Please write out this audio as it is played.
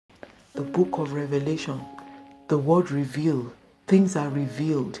the book of Revelation, the word reveal, things are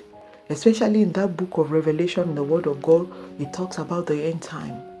revealed. Especially in that book of Revelation, in the word of God, it talks about the end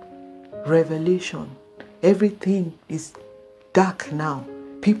time. Revelation. Everything is dark now.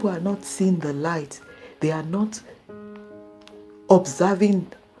 People are not seeing the light. They are not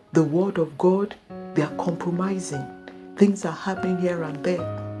observing the word of God. They are compromising. Things are happening here and there.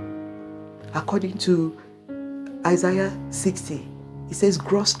 According to Isaiah 60, it says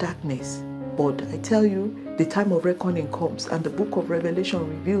gross darkness. But I tell you, the time of reckoning comes, and the book of Revelation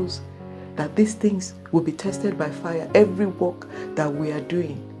reveals that these things will be tested by fire. Every work that we are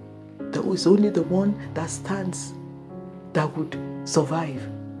doing, there is only the one that stands that would survive.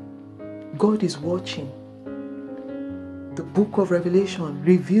 God is watching. The book of Revelation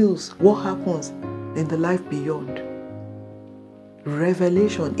reveals what happens in the life beyond.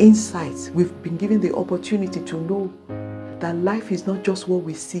 Revelation, insights. We've been given the opportunity to know that life is not just what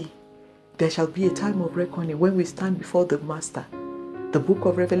we see. There shall be a time of reckoning when we stand before the Master. The book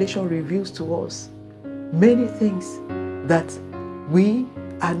of Revelation reveals to us many things that we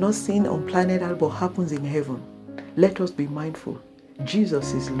are not seeing on planet Earth but happens in heaven. Let us be mindful.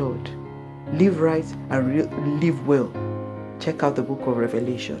 Jesus is Lord. Live right and live well. Check out the book of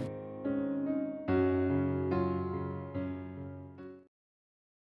Revelation.